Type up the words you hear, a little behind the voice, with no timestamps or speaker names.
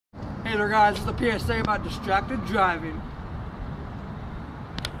Hey there guys, this is a PSA about distracted driving.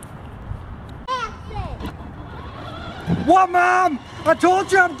 What, Mom? I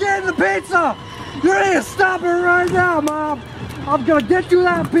told you I'm getting the pizza! You need to stop it right now, Mom! I'm gonna get you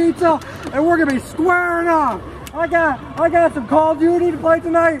that pizza and we're gonna be squaring off. I got some Call of Duty to play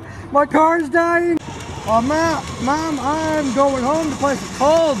tonight. My car's dying. Mom, I'm going home to play some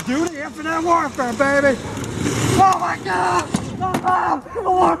Call of Duty Infinite Warfare, baby. Oh my God!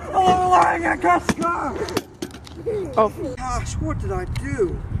 Oh, I got cut the car. Oh gosh, what did I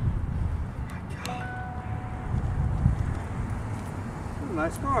do?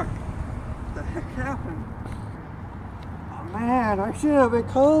 Nice car. What the heck happened? Oh man, I should have been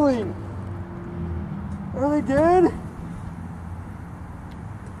calling. Are they dead?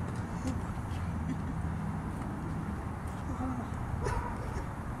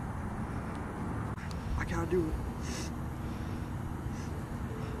 I gotta do it.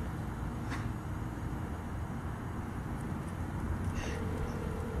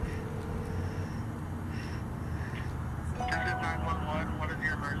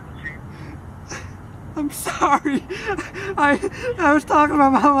 I'm sorry. I was talking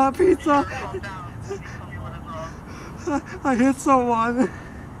about Mama Pizza. I hit someone.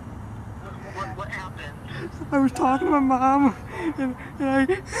 What happened? I was talking to my mom and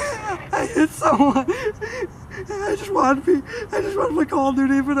I hit someone. I just wanted to play Call of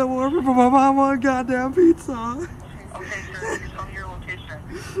Duty Infinite Warfare, but my mom wanted goddamn pizza. Okay, sir, tell me your location.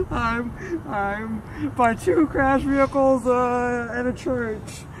 I'm by 2 crash vehicles at a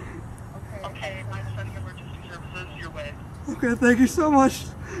church. Okay, I'm sending emergency services your way. Okay, thank you so much.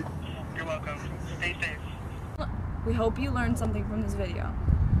 You're welcome. Stay safe. We hope you learned something from this video.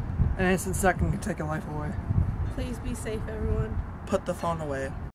 An innocent second can take a life away. Please be safe, everyone. Put the phone away.